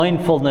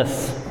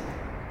Mindfulness.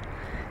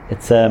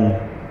 It's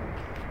a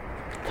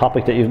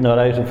topic that you've no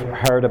doubt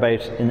have heard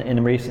about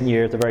in recent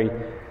years, a very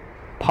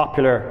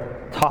popular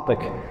topic.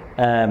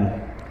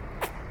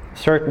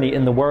 Certainly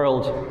in the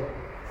world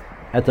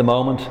at the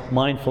moment,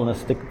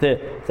 mindfulness,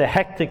 the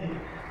hectic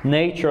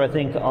nature, I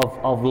think,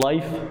 of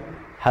life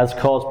has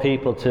caused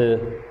people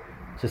to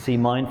see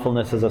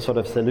mindfulness as a sort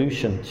of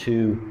solution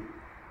to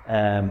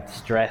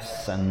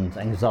stress and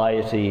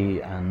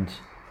anxiety and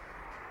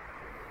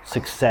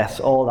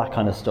success, all that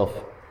kind of stuff.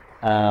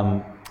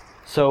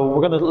 So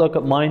we're going to look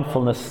at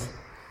mindfulness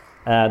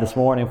this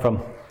morning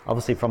from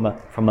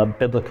a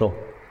biblical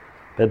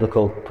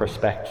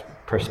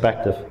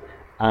perspective,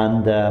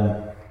 and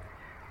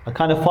I'm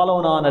kind of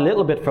following on a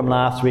little bit from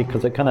last week,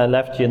 because it kind of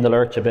left you in the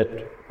lurch a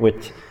bit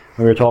with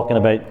we were talking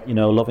about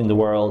loving the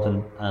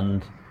world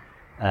and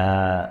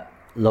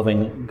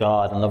loving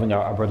God and loving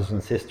our brothers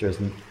and sisters,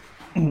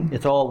 and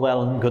it's all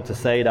well and good to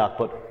say that,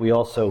 but we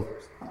also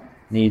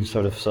need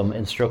sort of some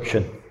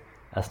instruction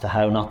as to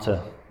how not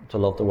to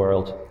love the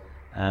world.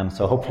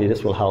 So hopefully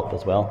this will help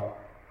as well.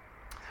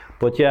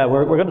 But yeah,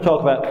 we're going to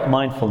talk about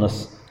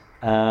mindfulness,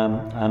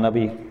 and I'll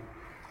be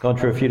going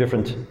through a few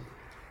different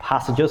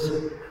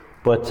passages,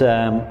 but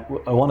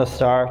I want to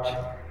start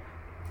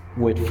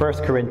with 1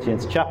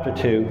 Corinthians chapter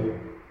 2,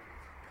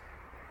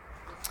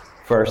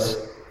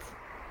 verse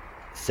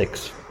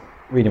 6,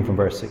 reading from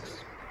verse 6.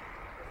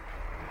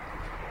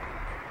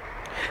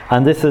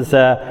 And this is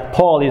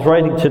Paul. He's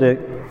writing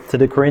to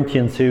the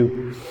Corinthians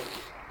who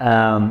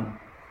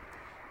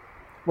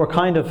were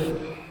kind of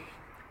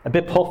a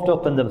bit puffed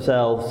up in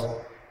themselves.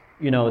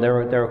 They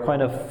were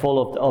kind of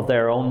full of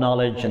their own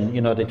knowledge, and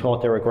they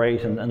thought they were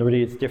great. And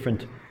really, it's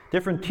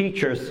different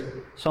teachers.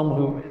 Some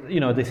who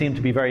they seem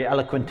to be very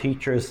eloquent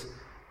teachers,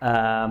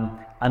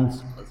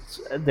 and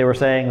they were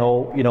saying,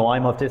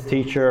 I'm of this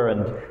teacher,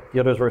 and the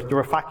others there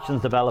were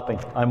factions developing.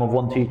 I'm of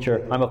one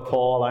teacher. I'm of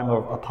Paul. I'm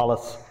of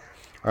Apollos.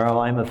 Or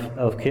I'm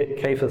of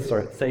Cephas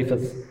or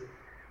Cephas.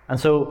 And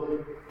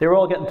so they were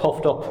all getting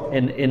puffed up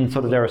in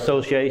sort of their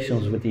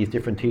associations with these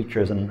different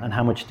teachers and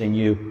how much they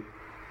knew.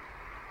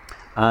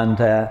 And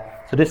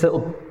so this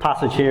little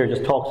passage here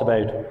just talks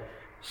about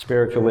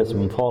spiritual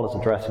wisdom, and Paul is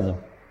addressing them.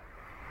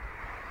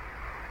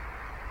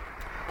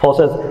 Paul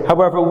says,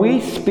 "However,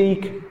 we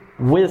speak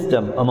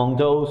wisdom among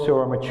those who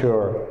are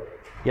mature,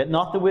 yet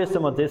not the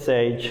wisdom of this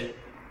age,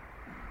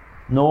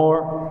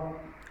 nor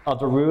of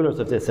the rulers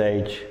of this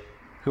age,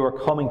 who are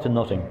coming to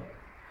nothing.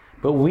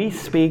 But we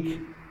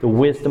speak the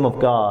wisdom of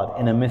God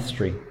in a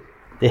mystery,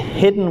 the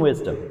hidden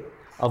wisdom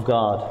of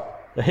God,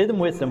 the hidden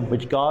wisdom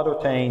which God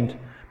ordained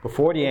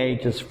before the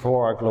ages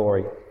for our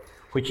glory,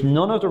 which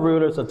none of the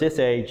rulers of this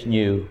age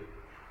knew.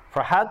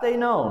 For had they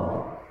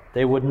known,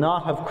 they would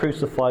not have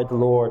crucified the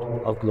Lord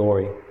of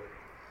glory.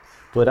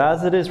 But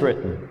as it is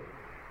written,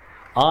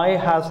 eye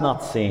has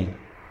not seen,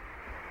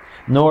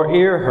 nor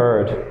ear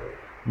heard,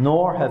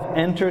 nor have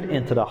entered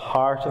into the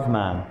heart of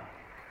man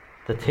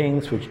the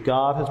things which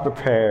God has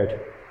prepared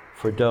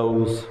for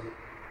those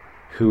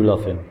who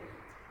love him.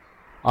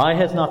 Eye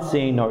has not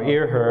seen, nor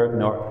ear heard,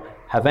 nor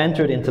have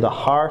entered into the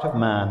heart of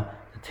man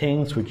the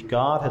things which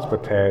God has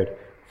prepared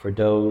for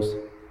those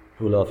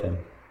who love him.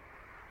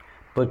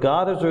 But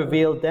God has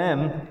revealed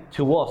them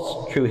to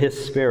us through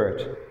his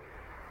Spirit.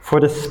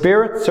 For the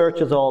Spirit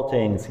searches all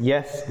things,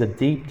 yes, the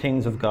deep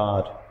things of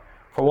God.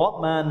 For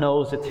what man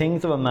knows the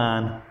things of a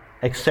man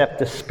except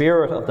the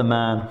spirit of the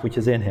man which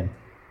is in him?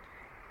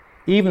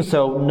 Even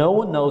so, no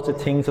one knows the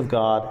things of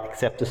God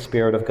except the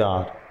Spirit of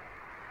God.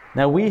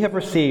 Now we have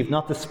received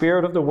not the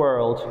spirit of the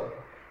world,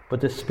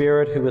 but the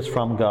Spirit who is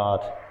from God,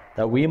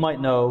 that we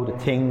might know the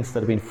things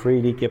that have been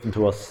freely given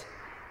to us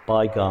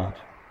by God.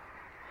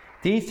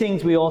 These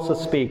things we also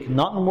speak,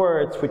 not in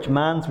words which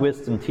man's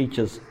wisdom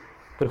teaches,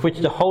 but which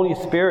the Holy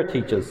Spirit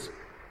teaches,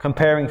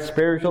 comparing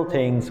spiritual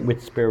things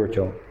with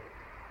spiritual.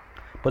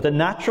 But the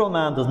natural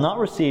man does not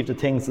receive the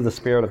things of the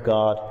Spirit of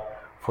God,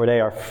 for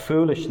they are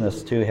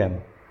foolishness to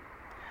him.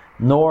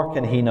 Nor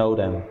can he know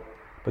them,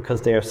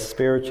 because they are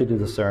spiritually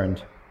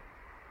discerned.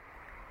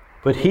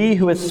 But he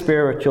who is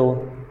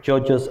spiritual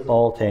judges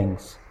all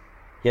things,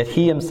 yet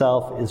he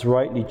himself is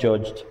rightly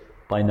judged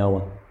by no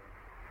one.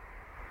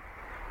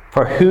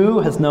 For who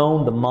has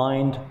known the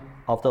mind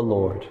of the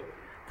Lord,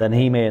 that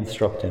he may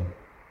instruct him?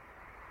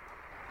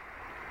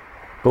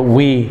 But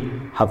we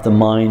have the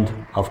mind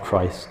of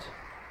Christ.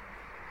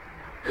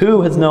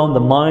 Who has known the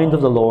mind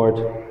of the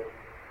Lord,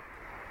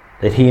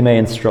 that he may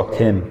instruct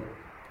him?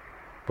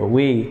 But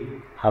we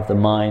have the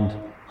mind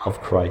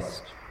of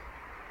Christ.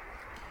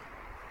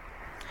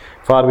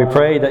 Father, we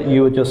pray that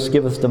you would just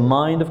give us the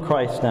mind of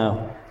Christ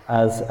now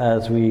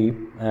as we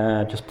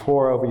just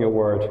pour over your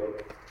word.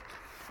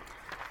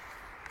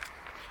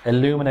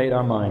 Illuminate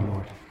our mind,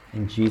 Lord,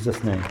 in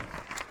Jesus' name.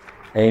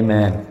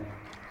 Amen.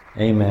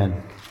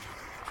 Amen.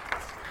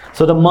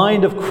 So the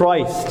mind of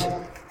Christ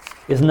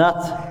is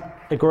not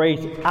a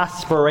great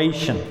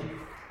aspiration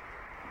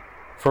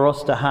for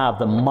us to have,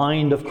 the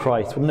mind of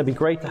Christ. Wouldn't it be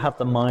great to have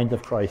the mind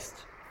of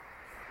Christ?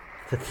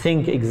 To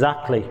think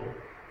exactly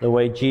the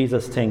way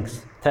Jesus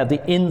thinks, to have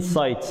the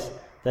insights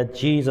that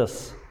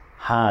Jesus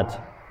had,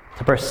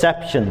 the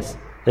perceptions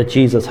that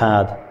Jesus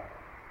had,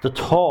 the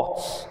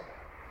thoughts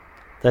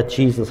that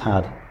Jesus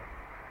had.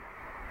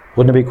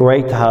 Wouldn't it be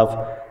great to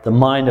have the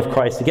mind of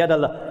Christ? To get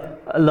a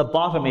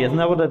lobotomy, isn't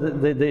that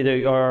what they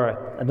do?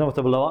 Or I don't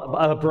know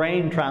what a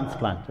brain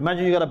transplant.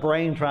 Imagine you got a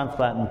brain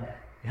transplant and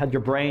you had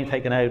your brain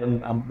taken out,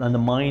 and the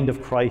mind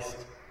of Christ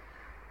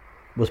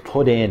was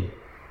put in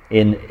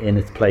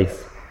its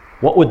place.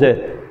 What would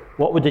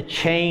the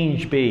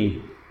change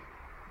be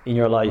in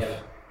your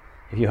life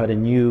if you had a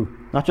new,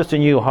 not just a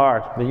new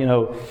heart, but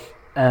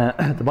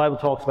the Bible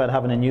talks about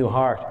having a new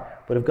heart.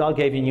 But if God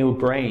gave you a new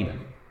brain,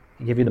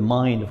 He gave you the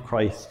mind of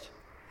Christ,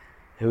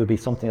 it would be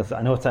something else.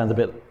 I know it sounds a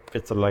bit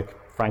sort of like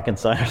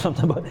Frankenstein or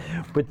something,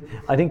 but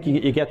I think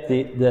you get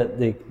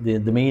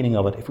the meaning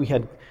of it. If we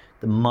had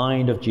the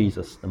mind of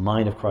Jesus, the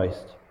mind of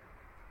Christ.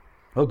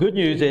 Well, good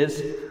news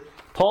is,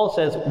 Paul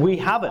says we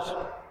have it.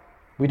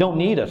 We don't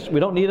need it. We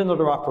don't need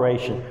another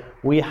operation.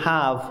 We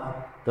have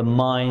the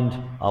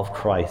mind of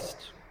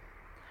Christ.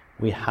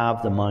 We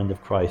have the mind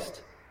of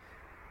Christ.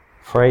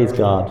 Praise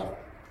God.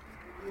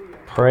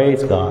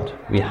 Praise God.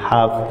 We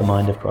have the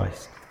mind of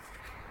Christ.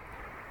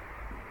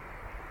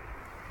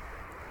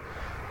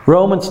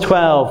 Romans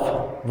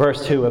 12,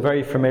 verse 2, a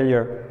very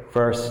familiar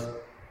verse,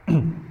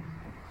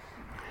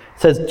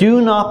 says, "Do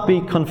not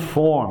be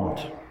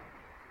conformed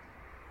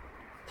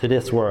to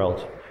this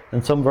world."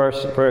 In some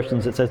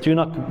versions it says, "Do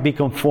not be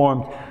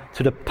conformed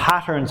to the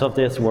patterns of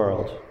this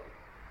world,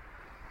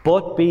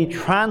 but be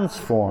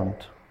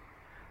transformed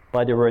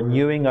by the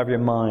renewing of your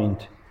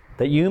mind,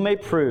 that you may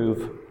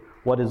prove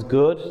what is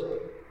good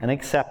and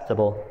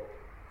acceptable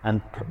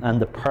and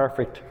the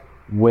perfect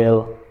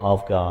will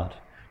of God."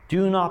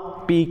 Do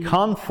not be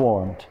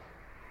conformed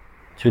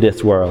to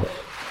this world,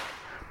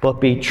 but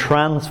be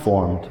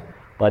transformed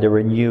by the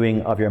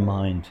renewing of your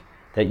mind,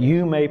 that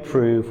you may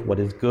prove what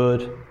is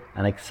good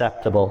and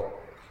acceptable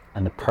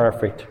and the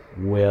perfect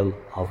will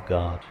of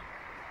God.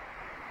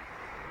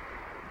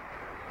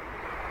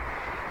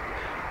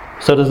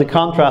 So there's a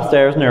contrast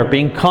there, isn't there?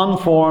 Being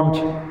conformed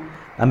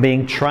and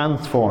being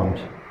transformed.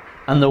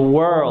 And the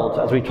world,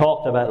 as we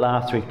talked about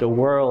last week, the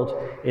world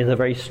is a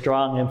very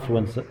strong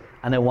influence,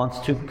 and it wants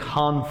to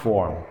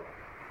conform.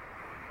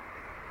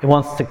 It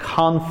wants to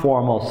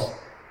conform us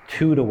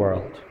to the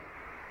world.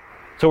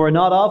 So we're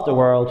not of the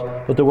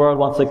world, but the world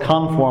wants to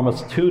conform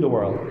us to the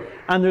world.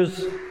 And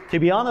there's, to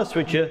be honest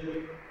with you,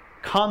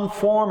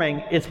 conforming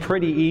is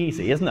pretty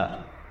easy, isn't it?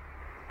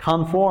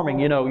 Conforming,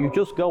 you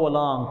just go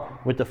along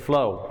with the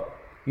flow.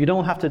 You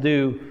don't have to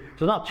there's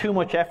not too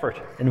much effort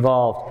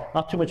involved,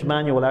 not too much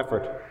manual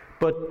effort.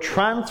 But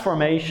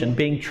transformation,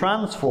 being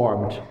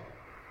transformed,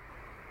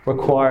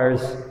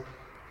 requires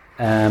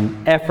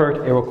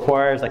effort. It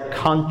requires a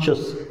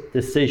conscious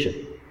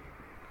decision.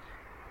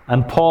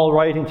 And Paul,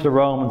 writing to the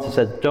Romans, he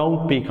says,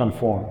 don't be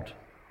conformed,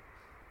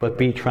 but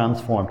be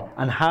transformed.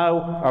 And how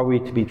are we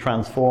to be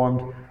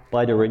transformed?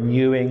 By the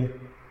renewing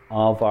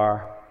of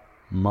our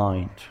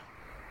mind.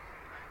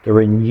 The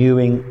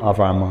renewing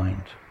of our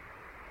mind.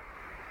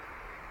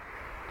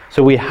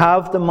 So we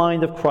have the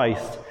mind of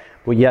Christ,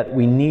 but yet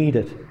we need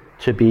it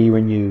to be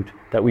renewed,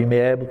 that we may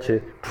be able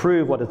to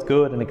prove what is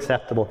good and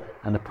acceptable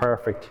and the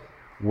perfect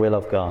will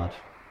of God.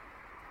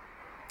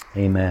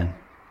 Amen.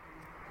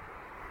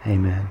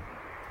 Amen.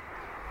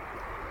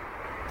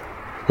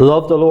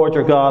 Love the Lord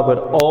your God with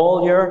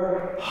all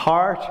your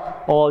heart,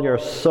 all your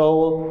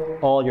soul,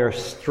 all your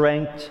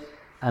strength,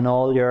 and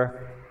all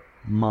your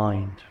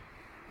mind.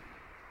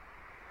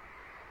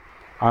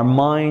 Our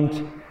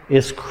mind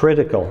is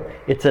critical.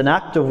 It's an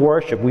act of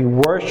worship. We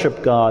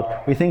worship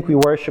God. We think we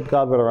worship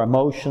God with our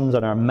emotions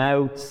and our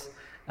mouths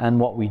and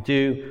what we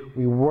do.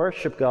 We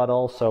worship God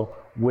also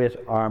with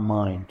our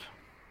mind.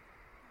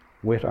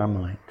 With our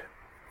mind.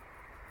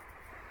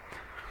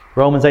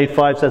 Romans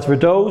 8:5 says, "For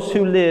those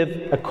who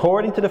live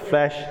according to the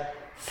flesh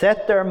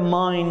set their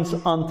minds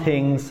on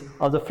things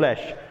of the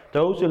flesh.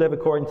 Those who live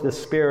according to the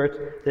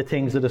Spirit, the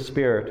things of the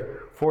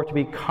Spirit. For to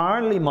be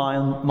carnally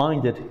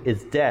minded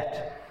is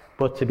death,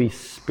 but to be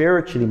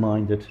spiritually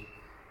minded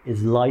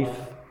is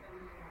life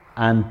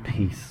and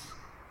peace."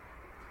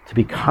 To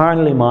be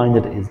carnally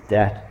minded is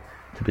death.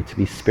 To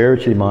be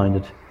spiritually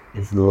minded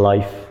is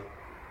life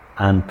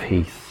and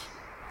peace.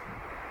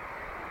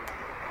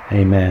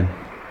 Amen.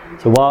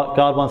 So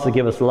God wants to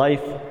give us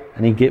life,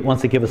 and He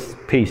wants to give us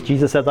peace.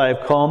 Jesus said, "I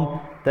have come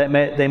that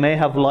they may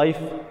have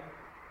life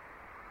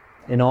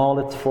in all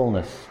its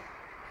fullness."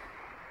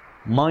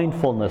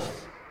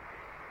 Mindfulness,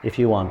 if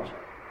you want.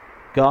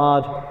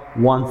 God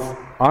wants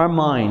our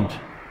mind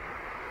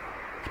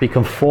to be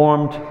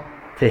conformed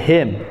to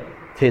Him,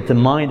 to the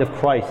mind of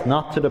Christ,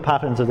 not to the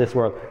patterns of this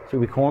world. So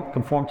we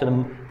conform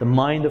to the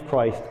mind of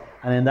Christ,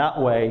 and in that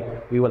way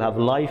we will have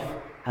life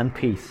and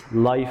peace,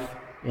 life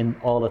in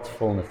all its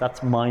fullness.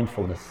 That's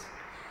mindfulness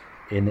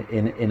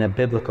in a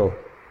biblical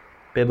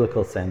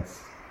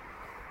sense.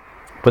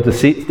 But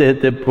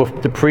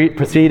the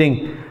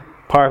preceding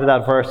part of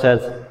that verse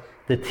says,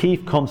 "The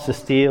thief comes to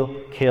steal,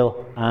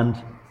 kill, and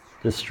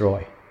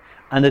destroy."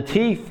 And the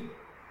thief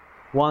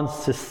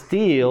wants to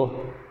steal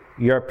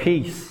your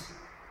peace.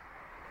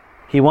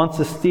 He wants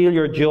to steal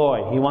your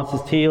joy. He wants to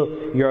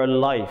steal your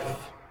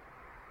life.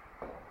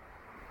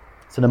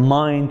 So the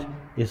mind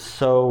is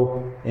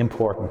so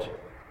important.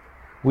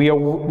 We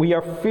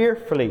are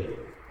fearfully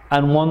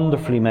and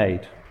wonderfully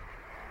made.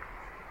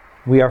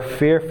 We are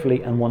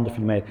fearfully and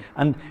wonderfully made.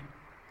 And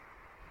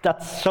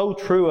that's so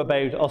true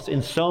about us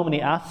in so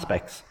many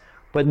aspects,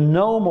 but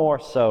no more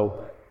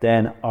so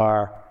than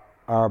our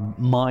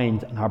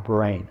mind and our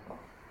brain.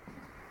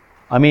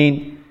 I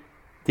mean,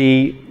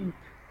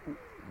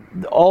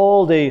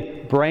 all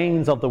the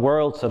brains of the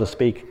world, so to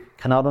speak,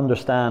 cannot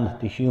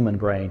understand the human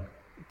brain.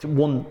 It's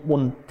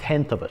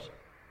 1/10 of it.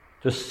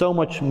 There's so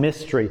much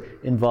mystery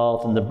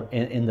involved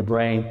in the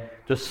brain.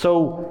 There's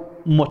so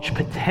much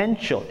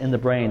potential in the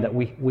brain that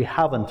we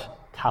haven't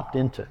tapped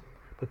into.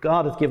 But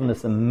God has given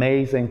us an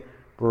amazing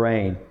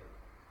brain.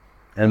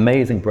 And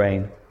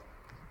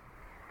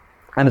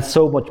it's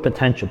so much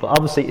potential. But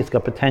obviously it's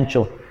got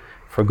potential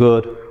for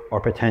good or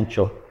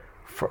potential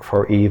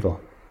for evil.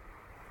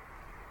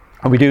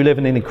 And we do live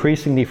in an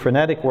increasingly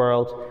frenetic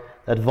world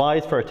that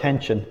vies for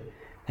attention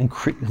and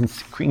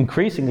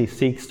increasingly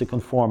seeks to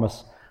conform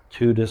us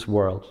to this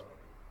world.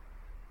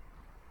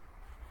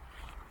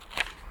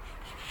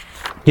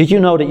 Did you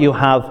know that you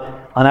have,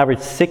 on average,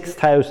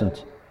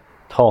 6,000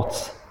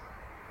 thoughts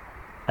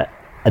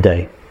a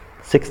day?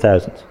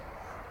 6,000.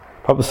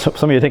 Probably some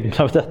of you are thinking,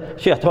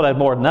 gee, I thought I had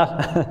more than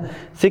that.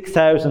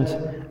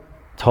 6,000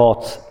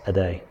 thoughts a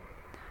day.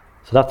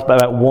 So that's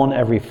about 1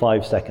 every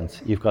 5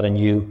 seconds. You've got a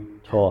new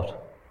thought.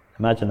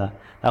 Imagine that.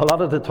 Now, a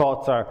lot of the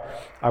thoughts are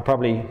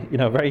probably,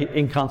 very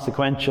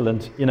inconsequential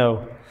and,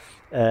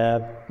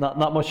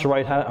 not much to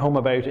write home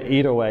about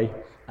either way,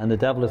 and the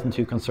devil isn't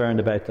too concerned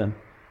about them.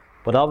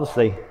 But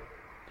obviously,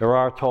 there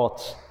are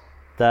thoughts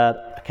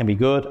that can be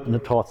good, and the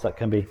thoughts that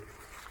can be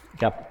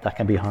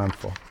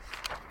harmful.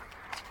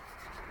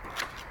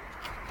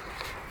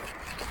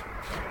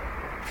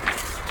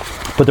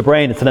 But the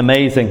brain, it's an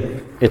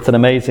amazing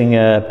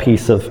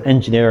piece of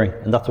engineering,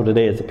 and that's what it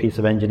is—a piece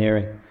of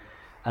engineering.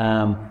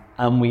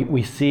 And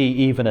we see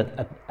even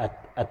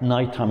at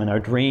night time in our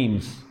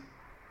dreams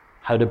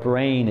how the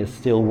brain is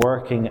still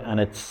working and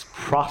it's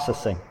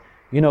processing.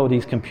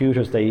 These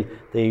computers,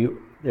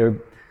 their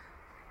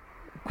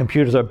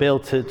computers are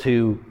built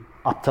to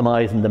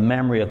optimize the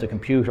memory of the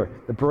computer.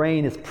 The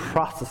brain is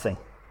processing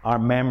our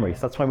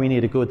memories. That's why we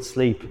need a good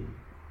sleep.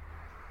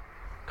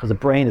 Because the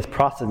brain is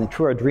processing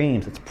through our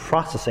dreams. It's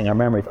processing our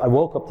memories. I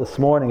woke up this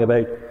morning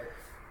about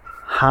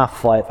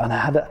 5:30 and I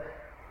had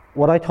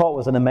what I thought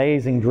was an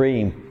amazing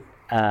dream.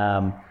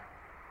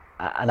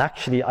 And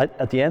actually,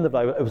 at the end of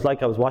it, it was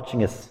like I was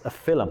watching a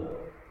film.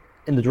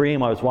 In the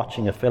dream, I was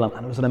watching a film,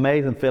 and it was an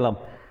amazing film.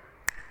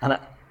 And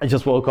I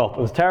just woke up.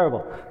 It was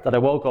terrible that I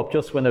woke up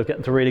just when I was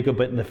getting to a really good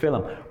bit in the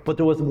film. But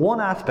there was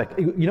one aspect.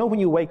 When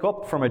you wake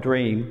up from a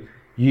dream,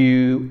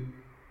 you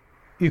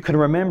can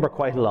remember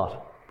quite a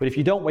lot. But if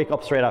you don't wake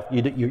up straight after,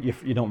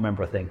 you don't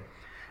remember a thing.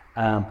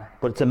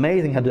 But it's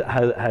amazing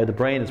how the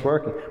brain is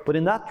working. But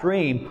in that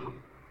dream,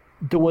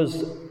 there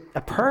was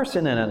a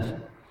person in it.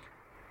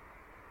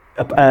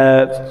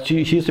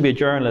 She used to be a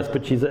journalist,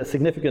 but she's a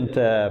significant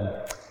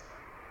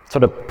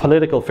sort of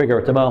political figure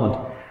at the moment.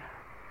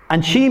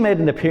 And she made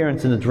an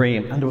appearance in the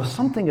dream, and there was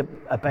something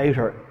about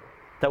her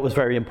that was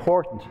very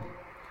important.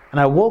 And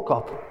I woke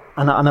up,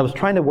 and I was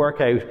trying to work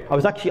out. I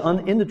was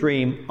actually in the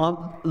dream,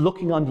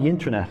 looking on the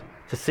internet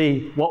to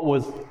see what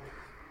was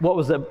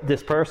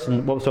this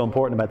person, what was so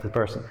important about this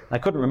person. And I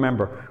couldn't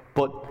remember,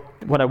 but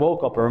when I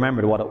woke up, I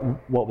remembered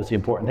what was the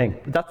important thing.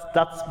 But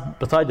that's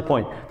beside the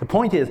point. The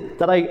point is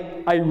that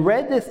I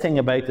read this thing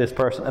about this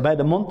person about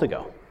a month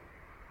ago.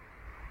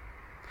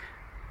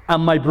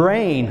 And my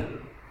brain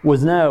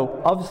was now,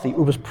 obviously, it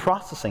was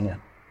processing it.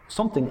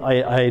 Something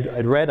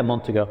I'd read a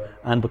month ago,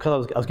 and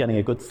because I was getting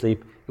a good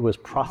sleep, it was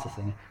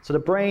processing it. So the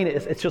brain,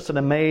 it's just an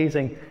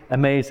amazing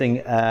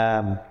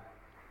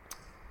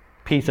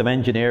piece of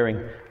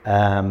engineering,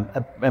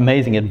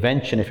 amazing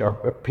invention, if you're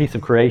a piece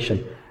of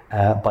creation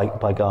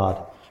by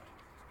God.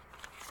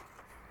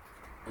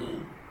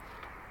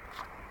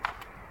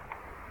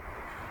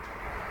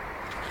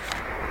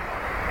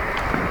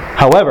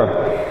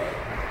 However,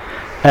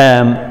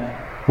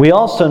 we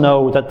also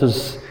know that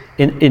there's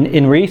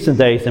in recent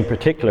days, in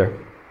particular,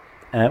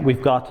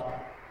 we've got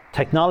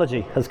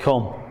technology has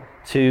come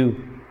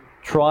to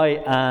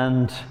try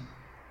and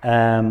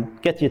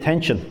get the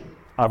attention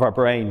of our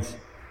brains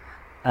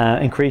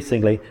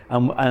increasingly,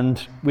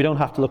 and we don't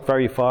have to look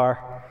very far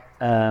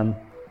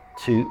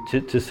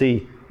to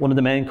see one of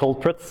the main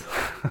culprits.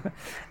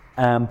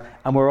 And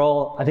we're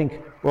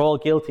all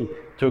guilty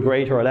to a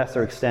greater or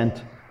lesser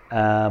extent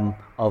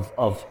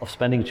of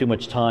spending too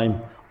much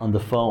time on the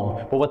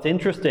phone. But what's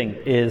interesting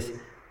is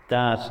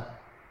that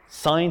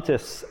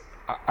scientists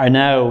are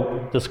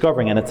now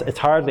discovering, and it's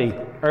hardly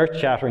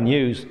earth-shattering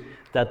news,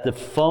 that the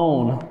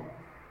phone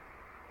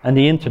and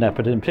the internet,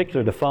 but in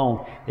particular the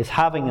phone, is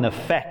having an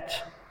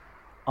effect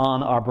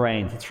on our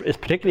brains. It's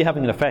particularly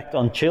having an effect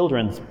on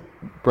children's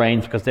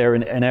brains because they're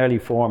in an early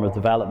form of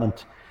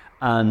development,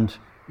 and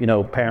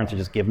parents are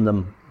just giving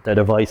them their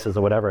devices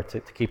or whatever to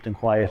keep them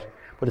quiet.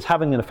 But it's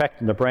having an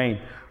effect on the brain.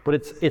 But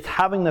it's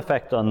having an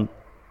effect on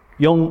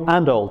young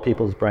and old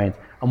people's brains.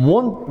 And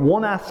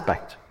one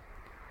aspect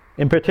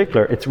in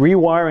particular, it's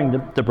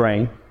rewiring the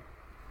brain.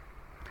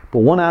 But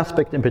one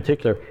aspect in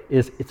particular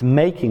is it's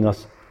making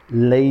us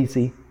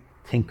lazy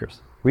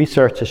thinkers.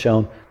 Research has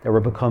shown that we're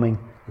becoming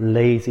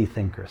lazy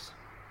thinkers.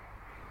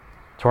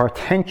 So our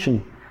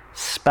attention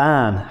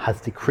span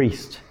has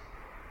decreased.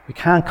 We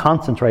can't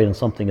concentrate on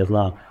something as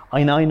long.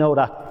 I know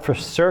that for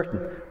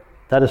certain.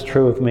 That is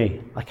true of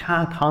me. I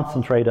can't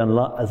concentrate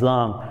as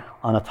long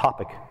on a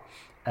topic.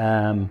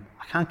 I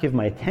can't give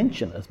my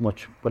attention as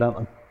much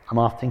without I'm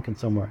off thinking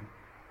somewhere.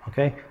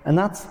 Okay, and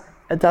that's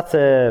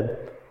a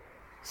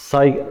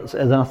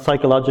not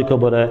psychological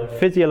but a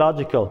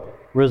physiological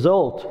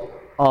result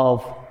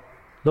of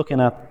looking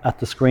at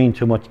the screen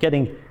too much,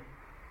 getting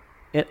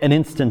an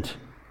instant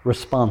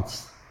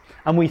response.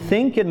 And we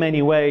think in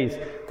many ways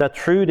that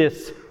through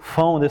this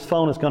phone is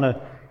going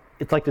to,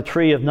 it's like the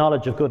tree of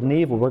knowledge of good and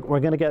evil. We're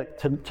going to get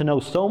to know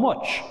so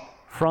much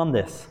from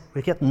this.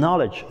 We get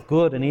knowledge of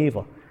good and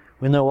evil.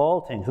 We know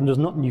all things, and there's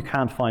nothing you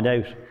can't find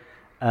out,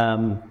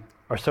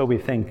 or so we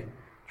think,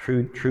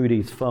 through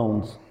these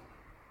phones.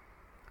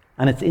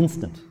 And it's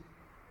instant.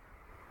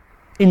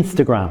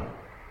 Instagram.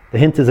 The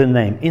hint is in the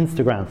name.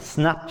 Instagram,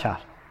 Snapchat.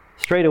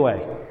 Straight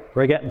away.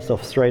 We're getting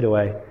stuff straight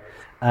away.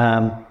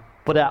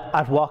 But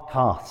at what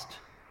cost?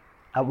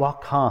 At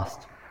what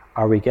cost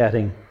are we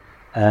getting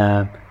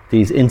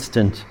these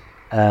instant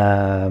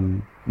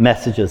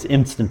messages,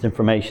 instant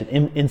information,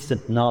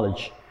 instant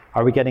knowledge?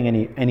 Are we getting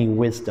any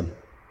wisdom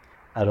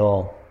at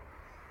all?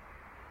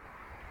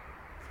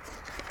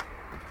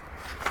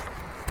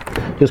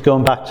 Just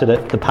going back to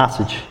the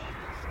passage.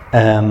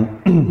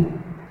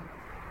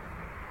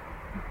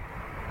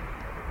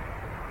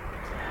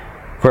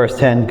 Verse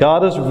 10,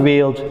 God has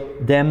revealed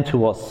them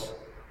to us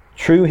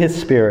through his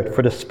Spirit,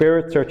 for the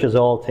Spirit searches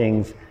all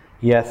things,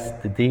 yes,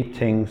 the deep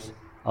things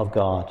of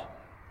God.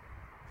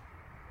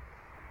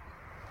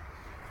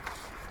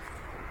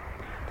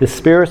 The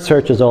Spirit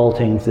searches all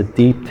things, the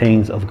deep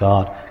things of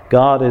God.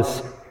 God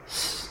is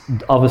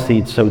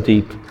obviously so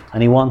deep,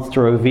 and he wants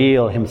to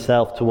reveal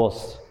himself to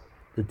us,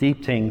 the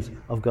deep things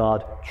of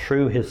God,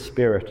 through his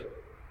Spirit,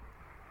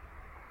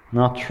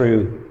 not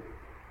through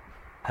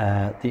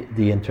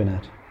the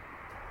internet.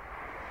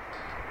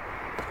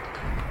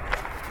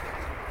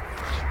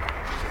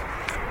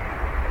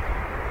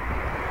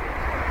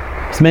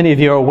 As many of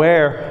you are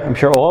aware, I'm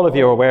sure all of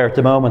you are aware at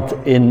the moment,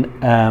 in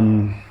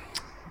the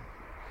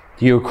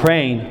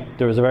Ukraine,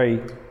 there is a very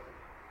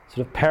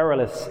sort of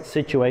perilous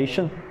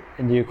situation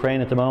in the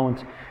Ukraine at the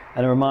moment,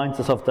 and it reminds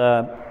us of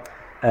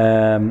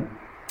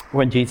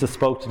when Jesus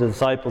spoke to the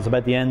disciples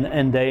about the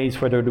end days,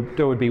 where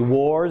there would be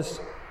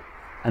wars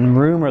and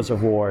rumours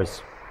of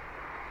wars.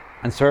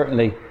 And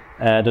certainly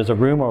there's a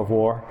rumour of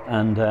war,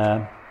 and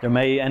there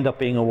may end up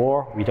being a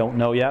war. We don't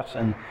know yet,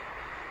 and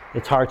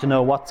it's hard to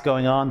know what's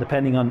going on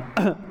depending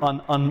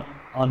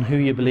on who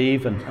you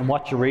believe and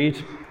what you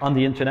read on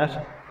the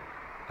internet.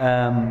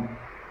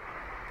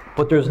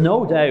 But there's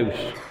no doubt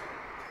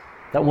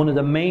that one of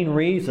the main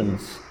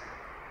reasons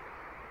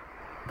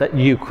that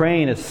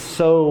Ukraine is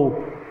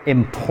so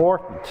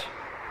important,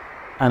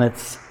 and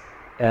it's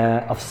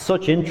of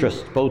such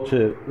interest both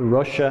to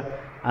Russia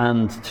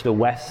and to the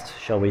West,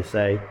 shall we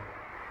say,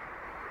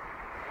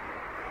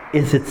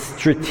 is its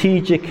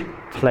strategic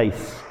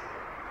place.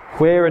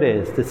 Where it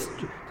is,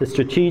 the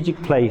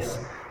strategic place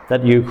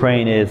that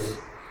Ukraine is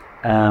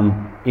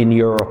in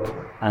Europe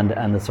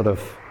and the sort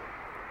of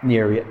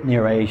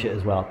near Asia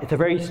as well. It's a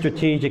very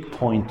strategic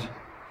point.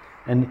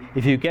 And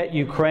if you get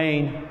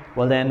Ukraine,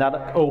 well then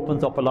that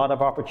opens up a lot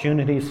of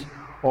opportunities.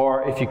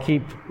 Or if you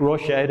keep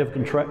Russia out of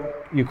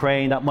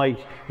Ukraine, that might,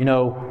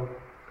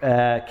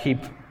 keep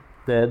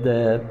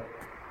the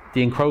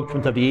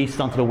encroachment of the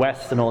East onto the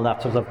West and all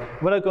that sort of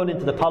stuff. Without going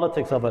into the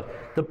politics of it,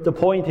 the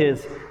point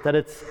is that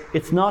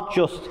it's not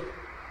just,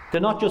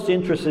 they're not just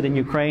interested in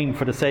Ukraine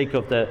for the sake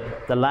of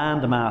the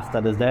land mass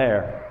that is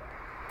there.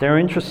 They're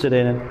interested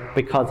in it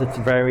because it's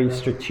a very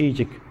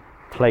strategic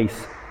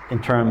place in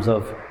terms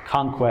of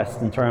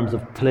conquest, in terms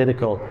of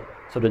political,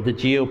 sort of the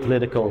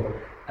geopolitical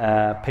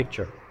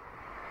picture.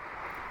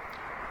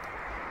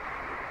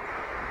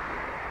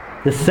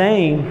 The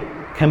same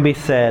can be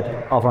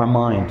said of our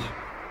mind.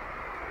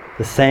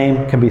 The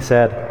same can be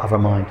said of our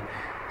mind.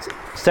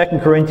 2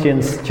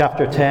 Corinthians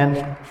chapter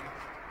 10,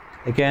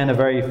 again a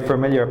very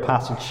familiar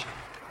passage.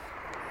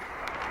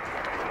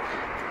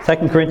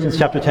 2 Corinthians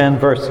chapter 10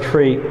 verse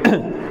 3.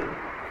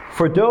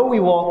 For though we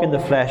walk in the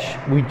flesh,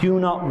 we do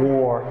not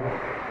war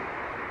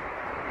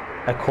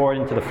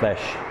according to the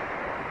flesh.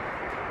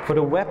 For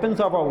the weapons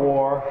of our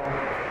war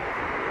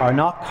are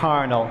not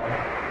carnal,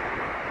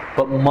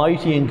 but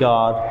mighty in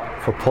God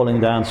for pulling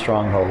down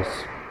strongholds,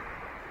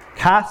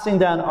 casting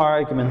down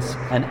arguments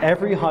and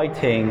every high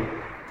thing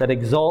that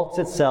exalts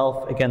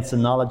itself against the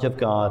knowledge of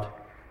God,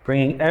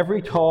 bringing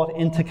every thought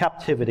into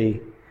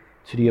captivity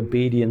to the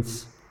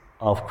obedience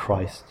of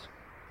Christ.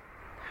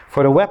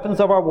 For the weapons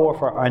of our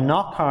warfare are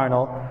not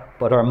carnal,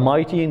 but are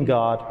mighty in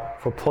God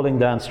for pulling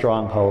down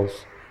strongholds,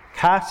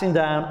 casting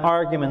down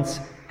arguments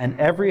and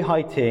every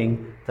high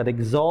thing that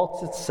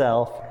exalts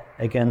itself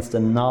against the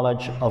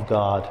knowledge of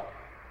God,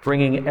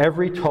 bringing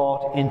every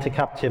thought into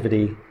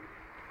captivity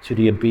to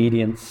the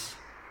obedience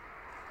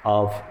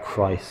of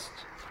Christ.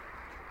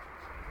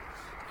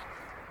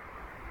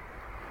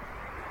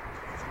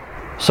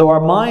 So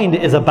our mind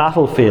is a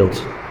battlefield.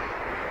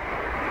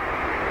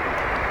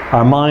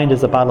 Our mind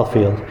is a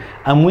battlefield.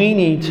 And we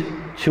need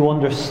to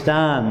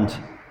understand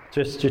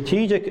the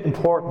strategic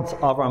importance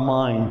of our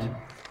mind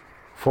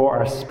for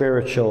our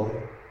spiritual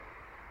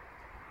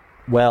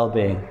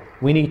well-being.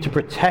 We need to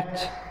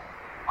protect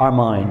our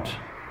mind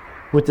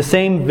with the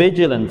same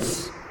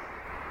vigilance,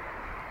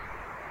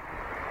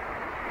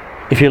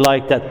 if you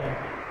like,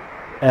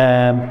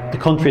 that the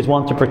countries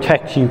want to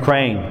protect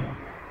Ukraine.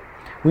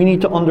 We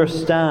need to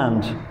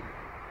understand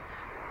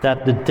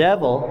that the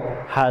devil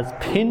has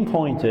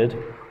pinpointed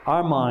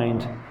our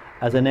mind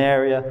as an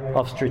area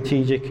of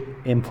strategic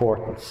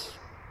importance.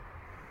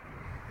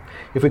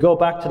 If we go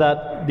back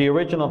to the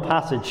original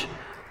passage,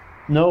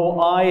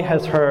 no eye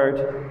has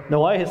heard,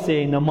 no eye has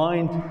seen,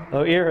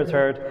 no ear has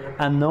heard,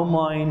 and no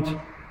mind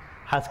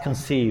has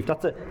conceived.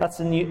 That's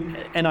the new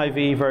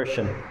NIV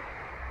version.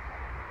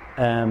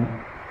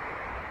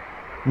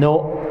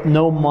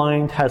 No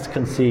mind has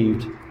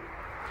conceived.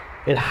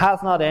 It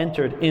has not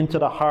entered into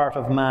the heart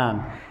of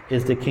man,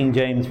 is the King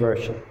James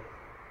Version.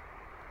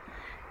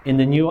 In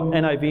the new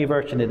NIV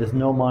version, it is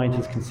no mind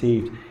has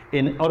conceived.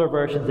 In other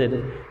versions, it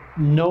is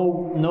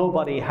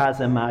nobody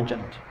has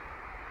imagined.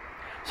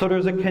 So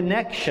there's a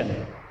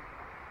connection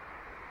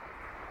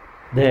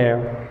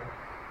there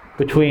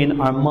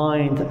between our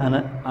mind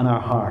and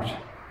our heart.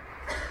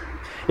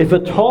 If a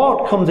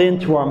thought comes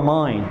into our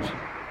mind,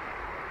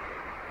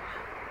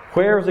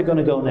 where is it going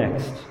to go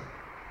next?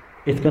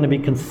 It's going to be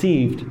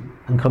conceived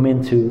and come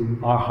into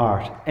our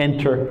heart,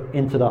 enter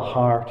into the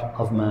heart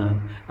of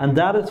man. And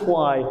that is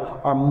why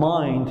our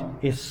mind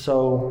is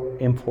so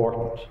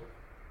important.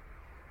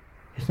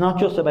 It's not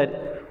just about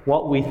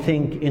what we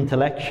think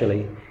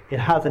intellectually, it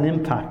has an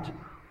impact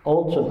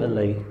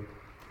ultimately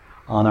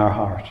on our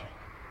heart.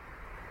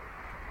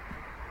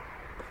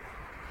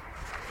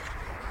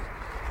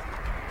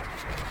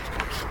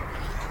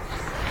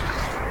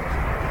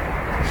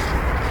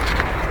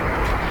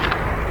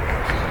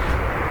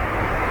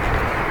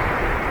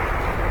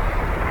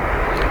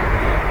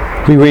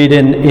 We read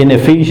in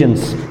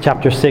Ephesians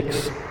chapter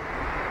 6,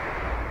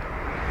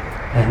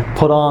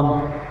 put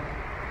on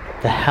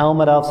the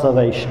helmet of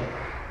salvation.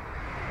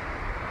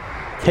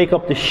 Take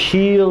up the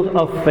shield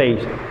of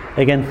faith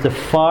against the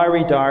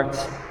fiery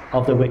darts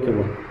of the wicked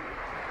one.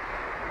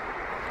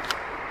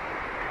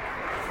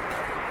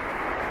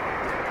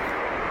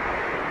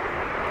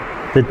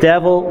 The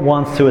devil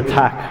wants to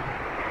attack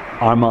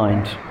our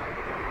mind.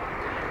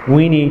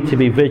 We need to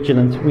be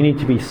vigilant. We need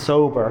to be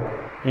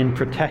sober in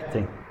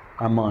protecting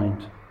our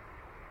mind.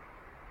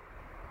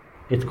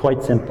 It's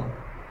quite simple.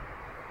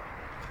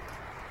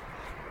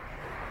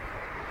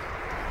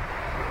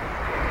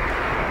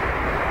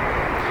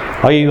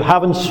 Are you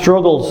having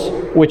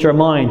struggles with your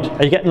mind?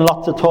 Are you getting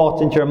lots of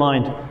thoughts into your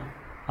mind?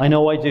 I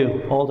know I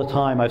do all the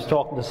time. I was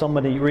talking to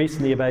somebody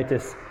recently about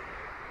this.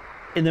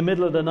 In the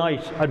middle of the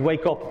night, I'd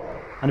wake up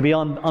and be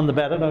on the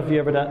bed. I don't know if you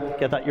ever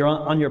get that. You're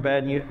on your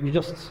bed and you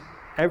just,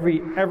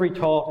 every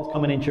thought is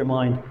coming into your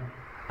mind.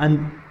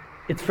 And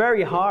it's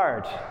very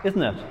hard,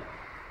 isn't it,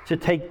 to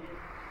take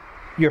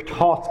your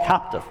thoughts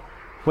captive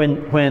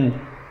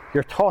when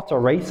your thoughts are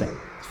racing.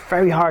 It's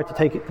very hard to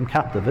take them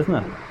captive, isn't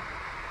it?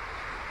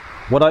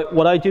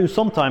 What I do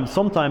sometimes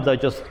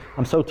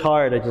I'm so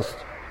tired, I just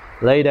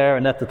lay there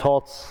and let the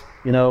thoughts,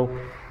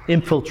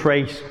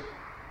 infiltrate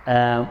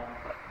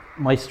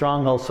my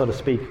stronghold, so to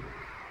speak.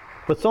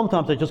 But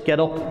sometimes I just get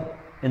up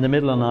in the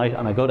middle of the night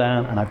and I go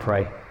down and I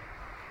pray.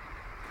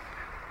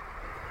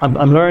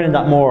 I'm learning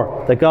that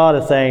more, that God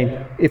is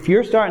saying, if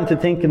you're starting to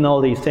think in all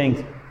these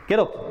things, get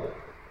up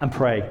and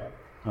pray,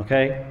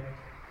 okay?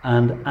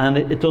 And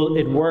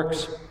it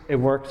works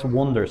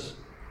wonders.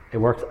 It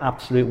works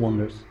absolute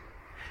wonders.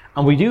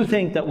 And we do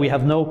think that we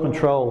have no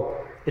control.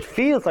 It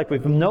feels like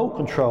we've no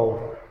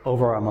control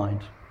over our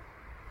mind.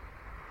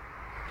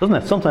 Doesn't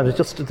it? Sometimes it's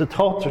just, the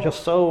thoughts are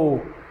just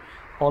so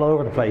all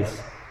over the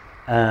place.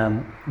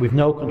 We've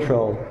no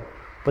control.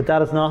 But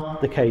that is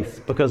not the case,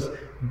 because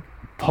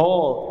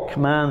Paul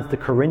commands the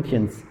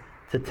Corinthians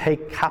to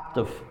take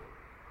captive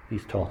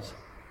these thoughts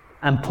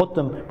and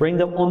bring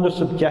them under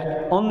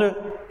subjection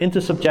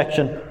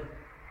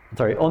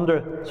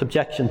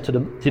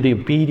to the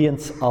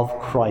obedience of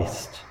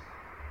Christ.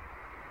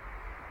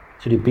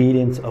 To the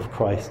obedience of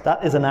Christ.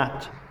 That is an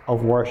act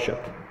of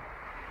worship.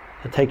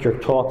 To take your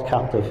thoughts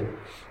captive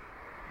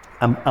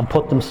and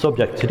put them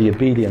subject to the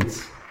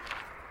obedience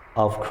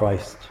of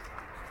Christ.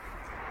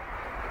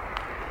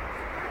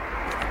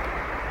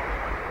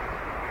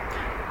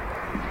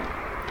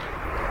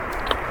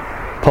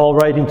 Paul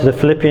writing to the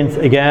Philippians,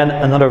 again,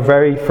 another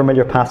very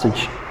familiar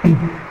passage.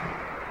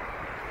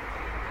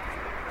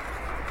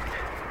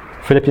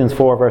 Philippians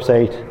 4 verse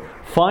 8.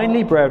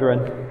 Finally,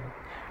 brethren,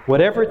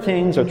 whatever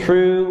things are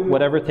true,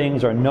 whatever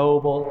things are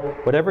noble,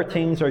 whatever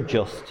things are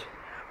just,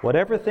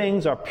 whatever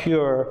things are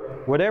pure,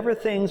 whatever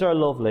things are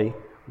lovely,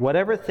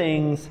 whatever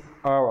things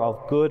are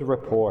of good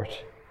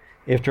report,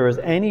 if there is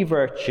any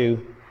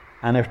virtue,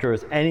 and if there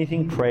is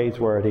anything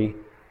praiseworthy,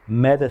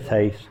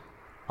 meditate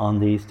on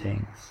these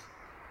things.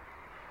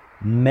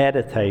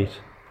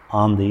 Meditate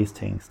on these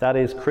things. That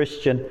is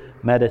Christian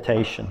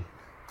meditation.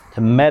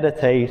 To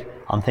meditate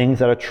on things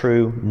that are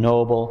true,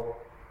 noble,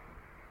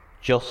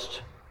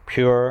 just,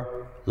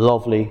 pure,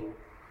 lovely,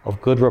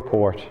 of good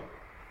report,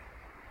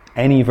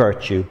 any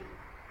virtue.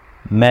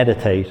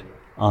 Meditate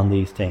on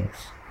these things.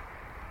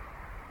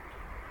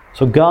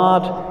 So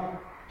God,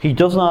 He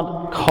does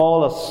not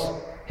call us,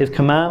 His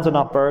commands are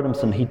not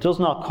burdensome. He does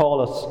not call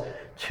us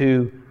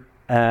to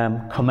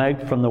come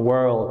out from the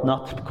world,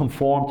 not to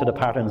conform to the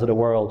patterns of the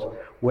world,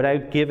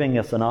 without giving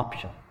us an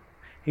option.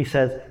 He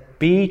says,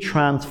 be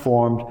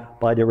transformed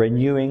by the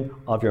renewing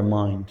of your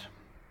mind.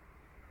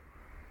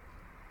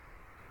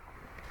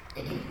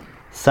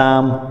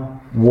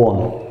 Psalm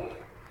 1.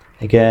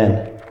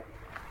 Again,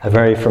 a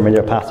very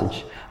familiar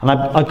passage. And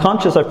I'm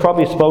conscious I've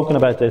probably spoken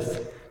about this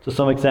to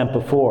some extent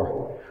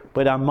before.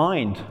 But our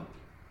mind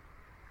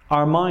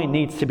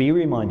needs to be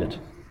reminded.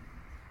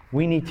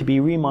 We need to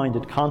be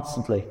reminded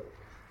constantly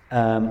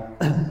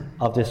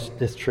of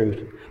this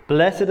truth.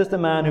 Blessed is the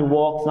man who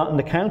walks not in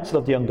the counsel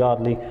of the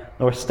ungodly,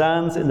 nor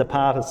stands in the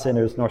path of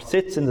sinners, nor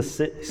sits in the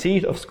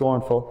seat of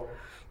scornful,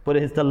 but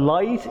his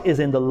delight is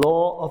in the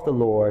law of the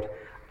Lord,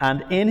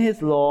 and in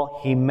his law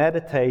he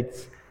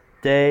meditates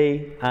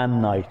day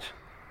and night.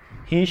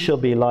 He shall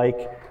be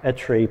like a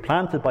tree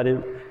planted by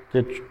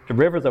the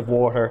rivers of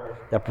water,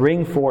 that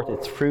bring forth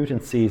its fruit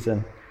in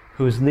season,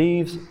 whose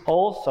leaves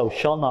also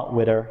shall not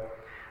wither,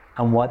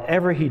 and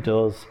whatever he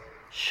does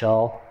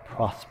shall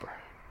prosper.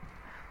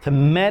 To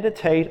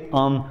meditate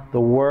on the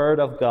Word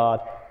of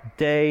God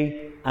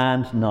day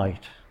and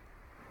night.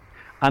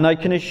 And I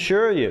can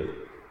assure you,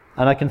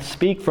 and I can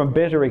speak from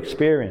bitter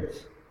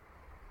experience,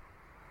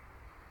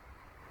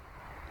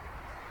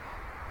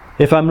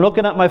 if I'm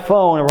looking at my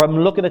phone or I'm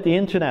looking at the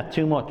internet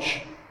too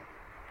much,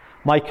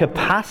 my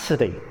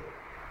capacity,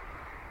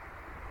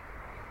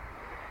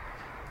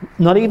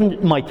 not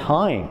even my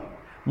time,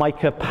 my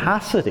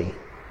capacity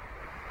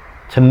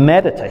to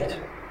meditate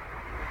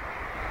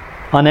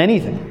on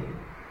anything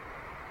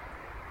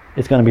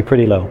is going to be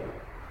pretty low.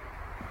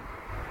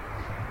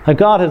 And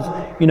God has,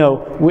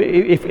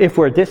 if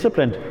we're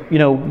disciplined,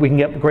 we can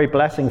get great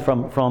blessing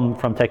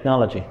from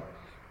technology.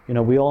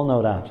 We all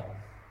know that.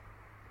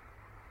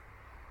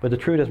 But the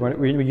truth is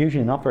we're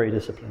usually not very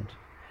disciplined.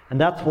 And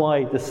that's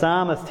why the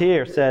psalmist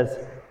here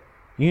says,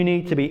 you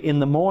need to be in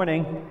the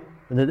morning,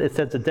 and it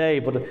says the day,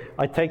 but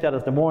I take that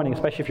as the morning,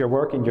 especially if you're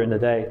working during the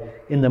day,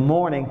 in the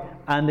morning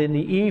and in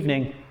the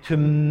evening to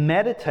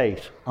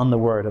meditate on the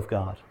Word of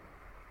God.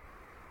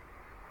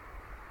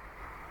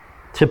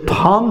 To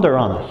ponder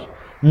on it.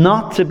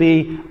 Not to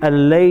be a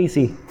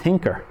lazy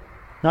thinker.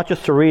 Not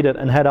just to read it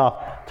and head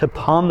off. To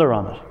ponder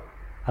on it.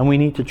 And we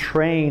need to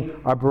train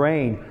our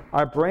brain.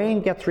 Our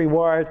brain gets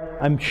rewired,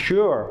 I'm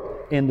sure,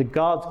 in the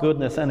God's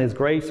goodness and His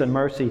grace and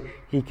mercy.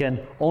 He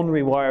can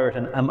unrewire it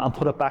and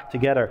put it back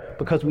together,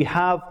 because we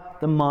have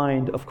the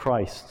mind of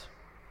Christ.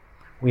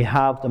 We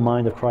have the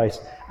mind of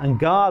Christ. And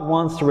God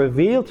wants to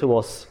reveal to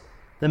us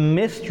the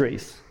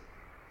mysteries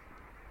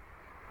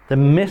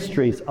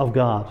of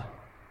God.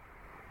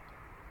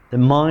 The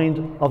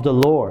mind of the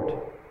Lord.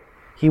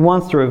 He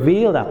wants to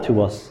reveal that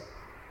to us,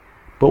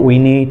 but we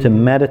need to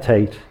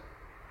meditate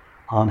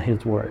on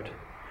His Word.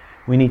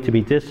 We need to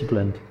be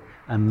disciplined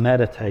and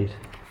meditate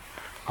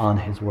on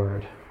His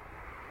Word.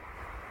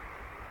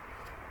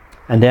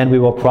 And then we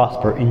will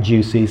prosper in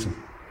due season.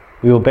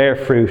 We will bear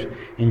fruit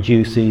in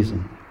due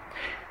season.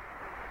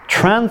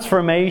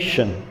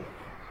 Transformation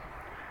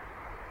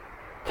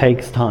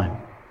takes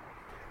time.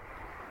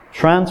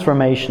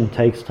 Transformation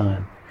takes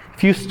time.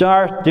 If you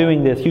start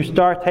doing this, you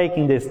start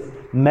taking this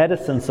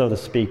medicine, so to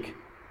speak,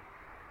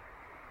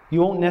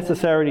 you won't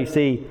necessarily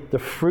see the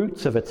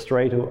fruits of it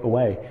straight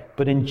away.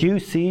 But in due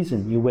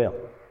season, you will.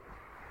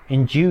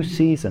 In due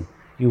season,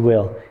 you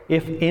will.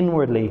 If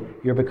inwardly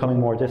you're becoming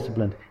more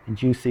disciplined, in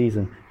due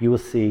season, you will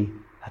see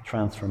a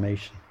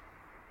transformation.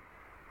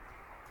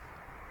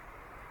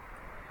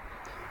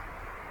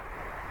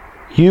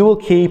 You will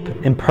keep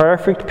in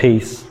perfect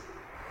peace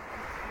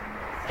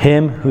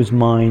him whose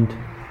mind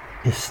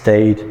is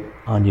stayed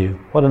on you.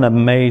 What an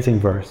amazing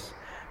verse.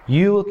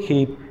 You will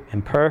keep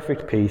in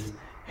perfect peace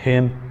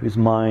him whose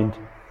mind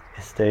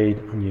is stayed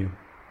on you.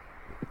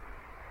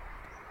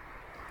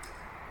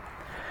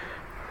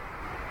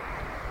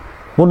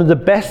 One of the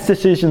best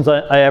decisions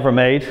I ever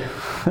made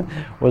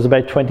was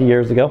about 20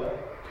 years ago.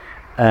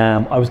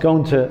 I was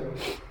coming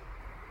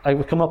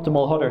up to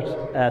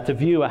Mulhuddart to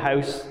view a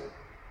house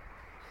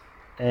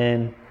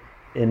in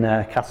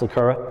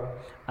Castlecurra,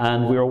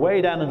 and we were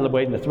way down in the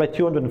waiting list, about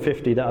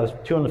 250. I was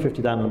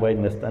 250 down in the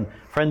waiting list, and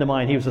a friend of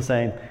mine, he was the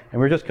same, and we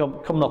were just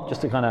coming up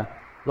just to kind of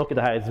look at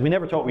the house. We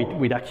never thought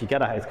we'd actually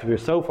get a house because we were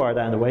so far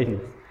down the waiting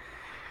list.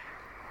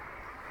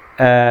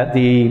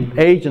 The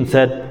agent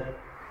said,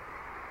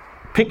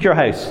 pick your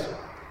house.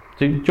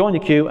 So join the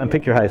queue and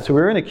pick your house. So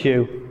we were in a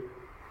queue.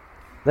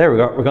 There we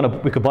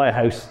go. We could buy a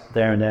house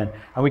there and then.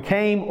 And we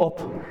came up,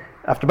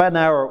 after about an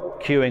hour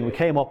queuing, we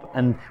came up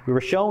and we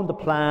were shown the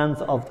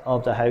plans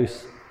of the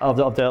house,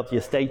 of the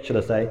estate, should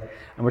I say.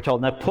 And we're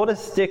told, now put a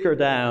sticker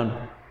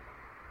down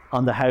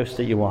on the house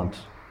that you want.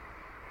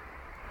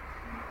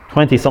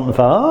 20-something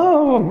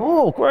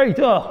fellow, great.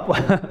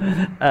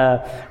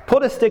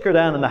 Put a sticker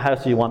down on the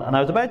house you want. And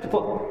I was about to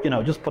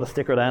put a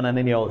sticker down on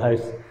any old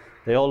house.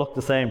 They all look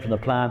the same from the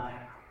plan.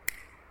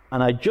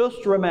 And I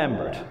just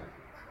remembered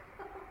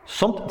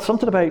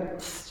something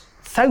about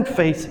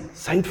south-facing.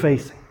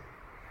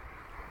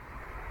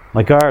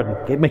 My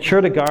garden. Make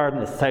sure the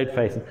garden is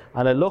south-facing.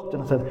 And I looked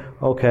and I said,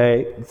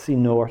 okay, let's see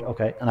north,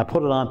 okay. And I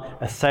put it on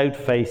a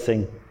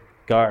south-facing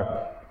garden.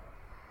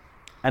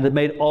 And it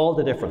made all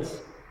the difference.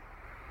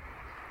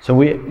 So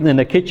we in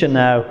the kitchen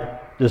now,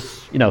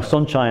 there's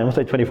sunshine. We'll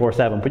say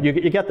 24/7, but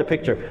you get the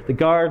picture. The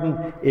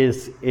garden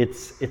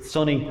it's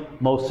sunny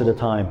most of the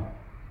time.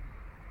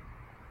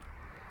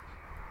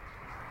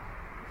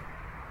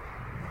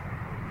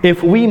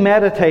 If we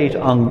meditate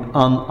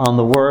on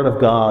the Word of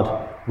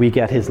God, we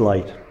get His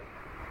light.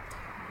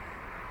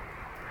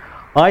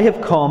 I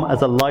have come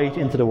as a light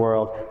into the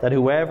world, that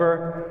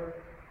whoever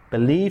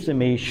believes in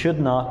me should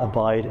not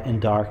abide in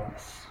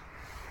darkness.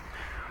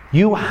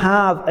 You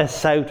have a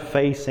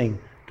south-facing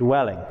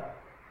dwelling.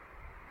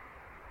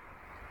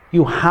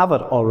 You have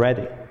it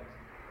already.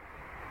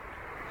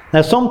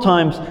 Now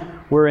sometimes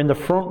we're in the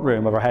front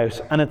room of our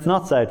house and it's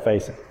not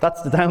south-facing.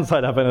 That's the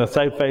downside of having a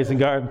south-facing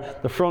garden.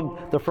 The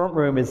front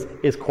room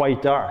is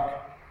quite dark.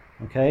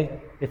 Okay?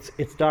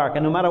 It's dark,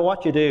 and no matter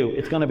what you do,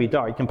 it's going to be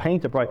dark. You can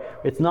paint it bright.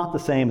 It's not the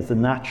same as the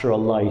natural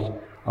light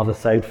of a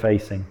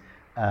south-facing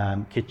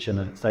kitchen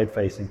and a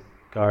south-facing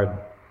garden.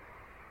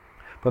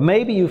 But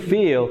maybe you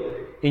feel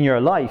in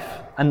your life,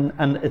 and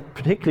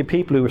particularly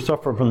people who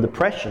suffer from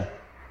depression,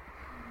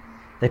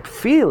 they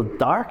feel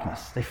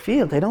darkness.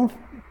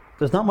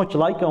 There's not much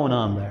light going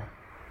on there.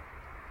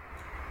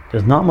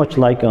 There's not much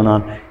light going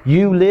on.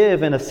 You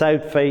live in a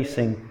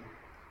south-facing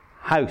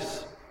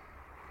house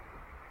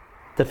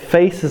that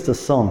faces the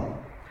sun,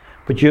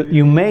 but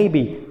you may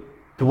be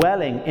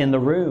dwelling in the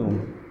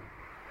room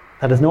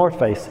that is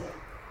north-facing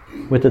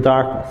with the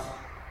darkness.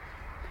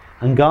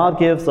 And God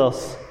gives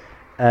us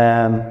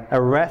a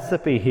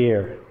recipe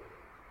here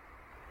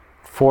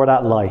for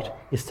that light,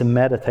 is to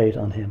meditate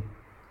on Him.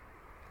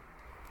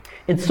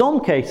 In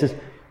some cases,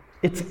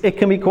 it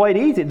can be quite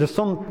easy. There's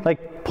some,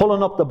 like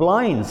pulling up the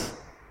blinds,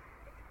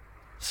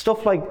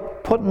 stuff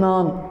like putting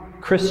on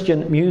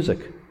Christian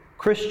music,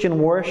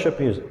 Christian worship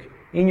music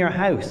in your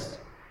house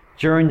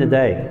during the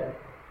day,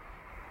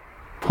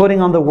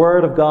 putting on the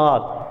Word of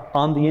God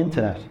on the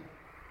internet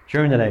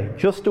during the day,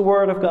 just the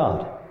Word of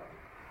God,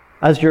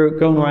 as you're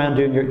going around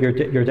doing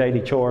your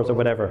daily chores or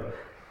whatever,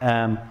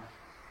 can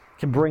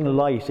bring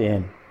light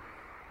in.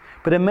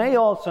 But it may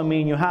also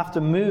mean you have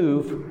to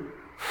move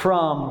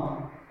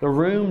from the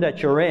room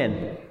that you're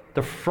in,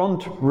 the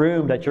front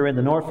room that you're in,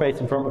 the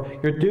north-facing front room.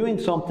 You're doing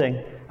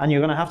something and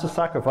you're going to have to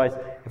sacrifice.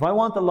 If I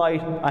want the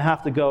light, I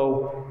have to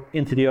go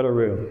into the other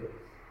room.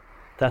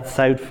 That's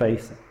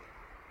south-facing.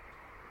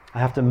 I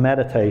have to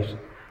meditate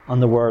on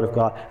the Word of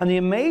God. And the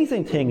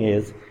amazing thing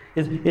is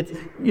it's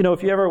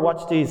if you ever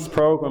watch these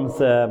programs,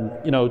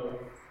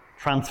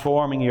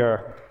 transforming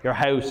your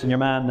house, and your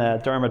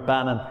man Dermot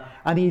Bannon,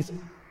 and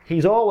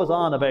he's always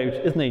on about,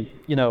 isn't he?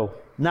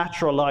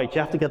 Natural light.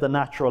 You have to get the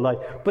natural light.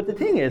 But the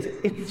thing is,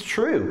 it's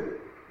true.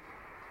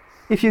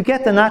 If you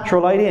get the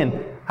natural light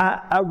in,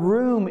 a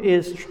room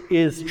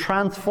is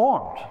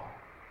transformed.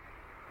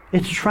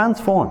 It's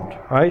transformed,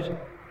 right?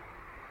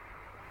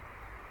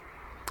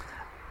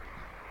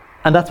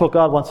 And that's what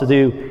God wants to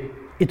do.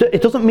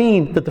 It doesn't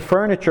mean that the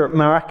furniture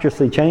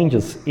miraculously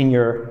changes in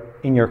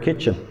your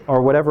kitchen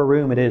or whatever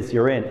room it is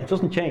you're in. It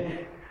doesn't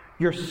change.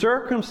 Your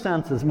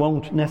circumstances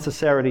won't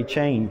necessarily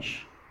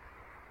change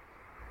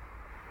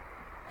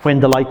when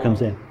the light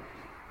comes in.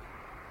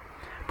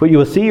 But you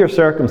will see your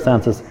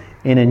circumstances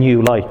in a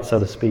new light, so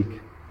to speak.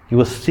 You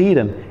will see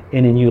them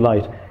in a new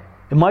light.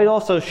 It might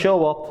also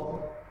show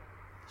up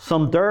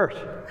some dirt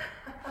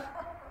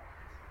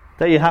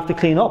that you have to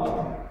clean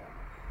up.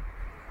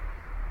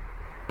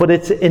 But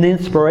it's an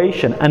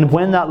inspiration, and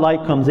when that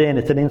light comes in,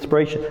 it's an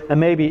inspiration. And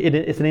maybe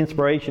it's an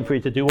inspiration for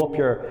you to do up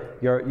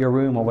your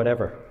room or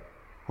whatever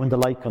when the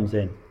light comes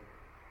in.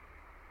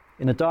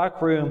 In a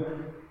dark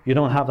room, you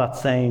don't have that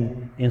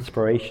same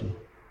inspiration.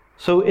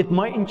 So it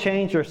mightn't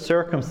change your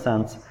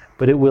circumstance,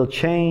 but it will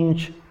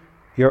change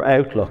your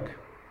outlook,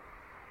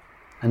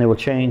 and it will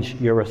change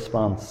your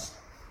response.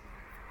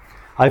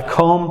 I've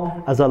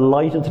come as a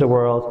light into the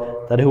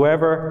world, that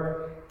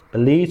whoever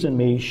believes in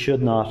me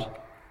should not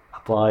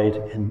abide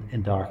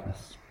in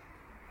darkness.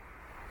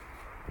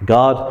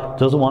 God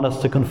doesn't want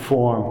us to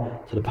conform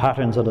to the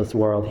patterns of this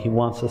world. He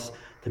wants us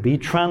to be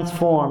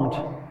transformed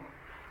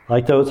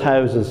like those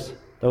houses,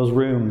 those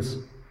rooms,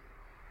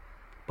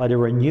 by the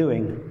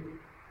renewing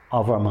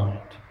of our mind,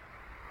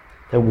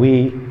 that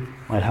we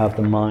might have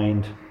the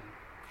mind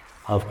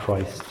of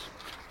Christ.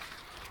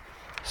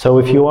 So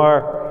if you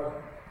are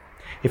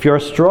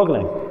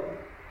struggling,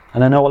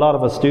 and I know a lot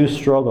of us do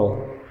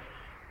struggle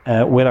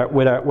with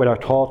our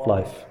thought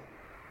life,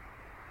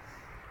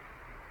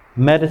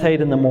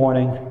 meditate in the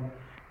morning,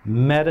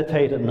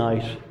 meditate at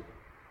night,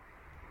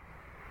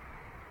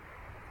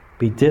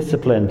 be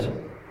disciplined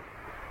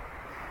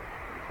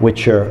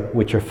with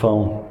your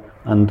phone.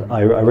 And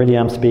I really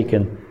am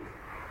speaking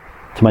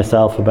to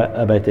myself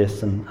about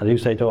this, and I do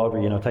say to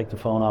Audrey, take the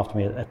phone off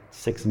me at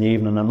 6 in the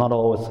evening. I'm not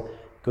always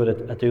good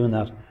at doing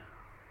that,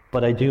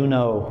 but I do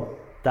know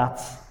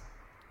that's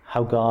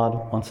how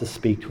God wants to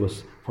speak to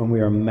us when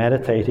we are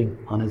meditating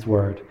on His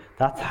Word.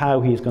 That's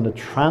how He's going to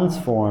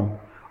transform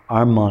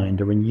our mind,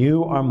 to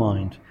renew our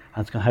mind,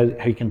 and it's how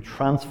He can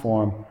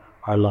transform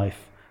our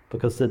life,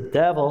 because the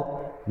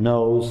devil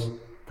knows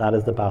that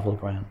is the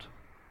battleground.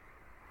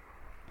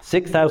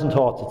 6,000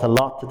 thoughts, it's a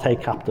lot to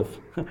take captive.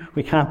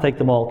 We can't take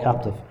them all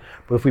captive.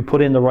 But if we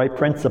put in the right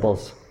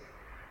principles,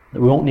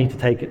 we won't need to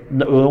take it.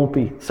 There won't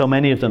be so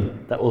many of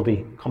them that will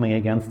be coming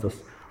against us.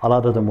 A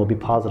lot of them will be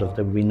positive.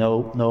 They will be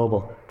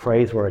noble,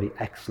 praiseworthy,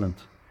 excellent.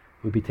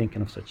 We'll be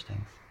thinking of such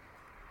things.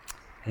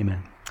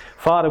 Amen.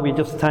 Father, we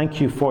just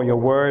thank you for your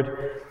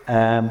word,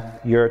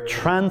 your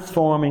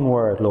transforming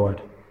word,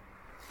 Lord.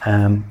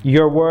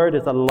 Your word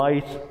is a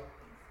light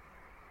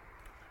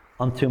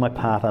unto my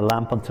path, a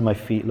lamp unto my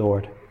feet,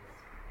 Lord.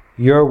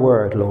 Your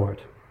word,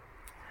 Lord.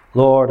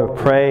 Lord, I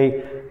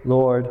pray,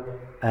 Lord,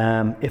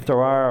 if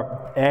there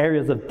are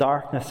areas of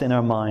darkness in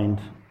our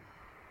mind,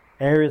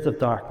 areas of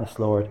darkness,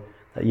 Lord,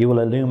 that you will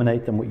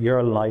illuminate them with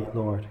your light,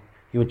 Lord.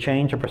 You will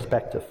change our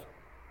perspective.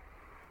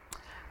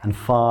 And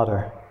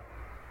Father,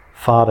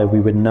 we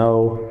would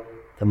know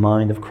the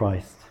mind of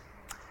Christ.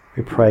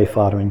 We pray,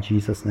 Father, in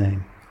Jesus'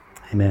 name.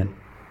 Amen.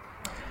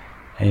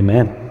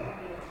 Amen.